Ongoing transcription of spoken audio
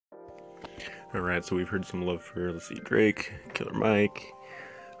Alright, so we've heard some love for, let's see, Drake, Killer Mike,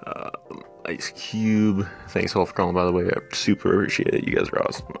 uh, Ice Cube. Thanks all for calling, by the way. I super appreciate it. You guys are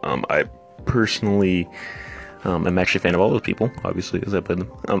awesome. I personally am actually a fan of all those people, obviously, because I played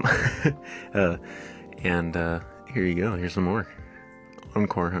them. Uh, and here you go. Here's some more.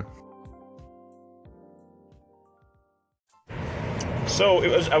 Encore, huh? So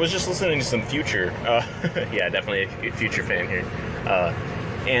I was just listening to some Future. Yeah, definitely a Future fan here.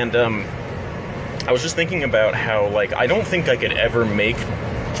 And I was just thinking about how, like, I don't think I could ever make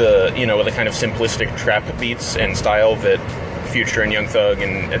the kind of simplistic trap beats and style that Future and Young Thug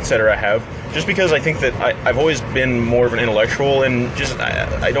and etc. have, just because I think that I've always been more of an intellectual, and just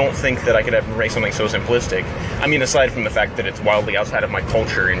I don't think that I could ever make something so simplistic. I mean, aside from the fact that it's wildly outside of my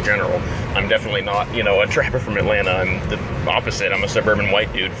culture in general, I'm definitely not, a trapper from Atlanta. I'm the opposite. I'm a suburban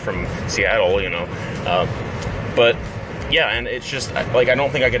white dude from Seattle, but yeah, and it's just, like, I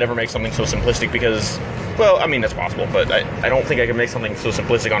don't think I could ever make something so simplistic because, well, I mean, that's possible, but I don't think I could make something so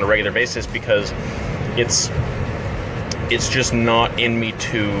simplistic on a regular basis because it's just not in me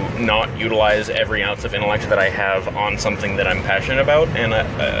to not utilize every ounce of intellect that I have on something that I'm passionate about, and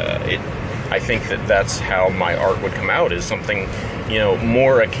I think that that's how my art would come out, is something,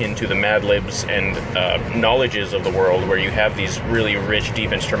 more akin to the Mad Libs and knowledges of the world, where you have these really rich, deep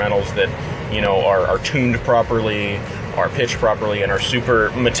instrumentals that, are tuned properly, are pitched properly, and are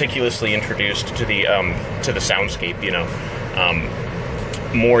super meticulously introduced to the soundscape,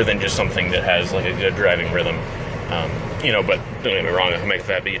 more than just something that has, like, a good driving rhythm. But don't get me wrong, I can make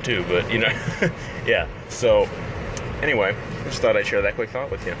that beat too, but, yeah. So, anyway, just thought I'd share that quick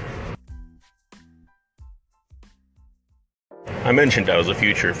thought with you. I mentioned I was a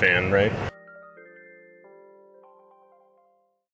Future fan, right?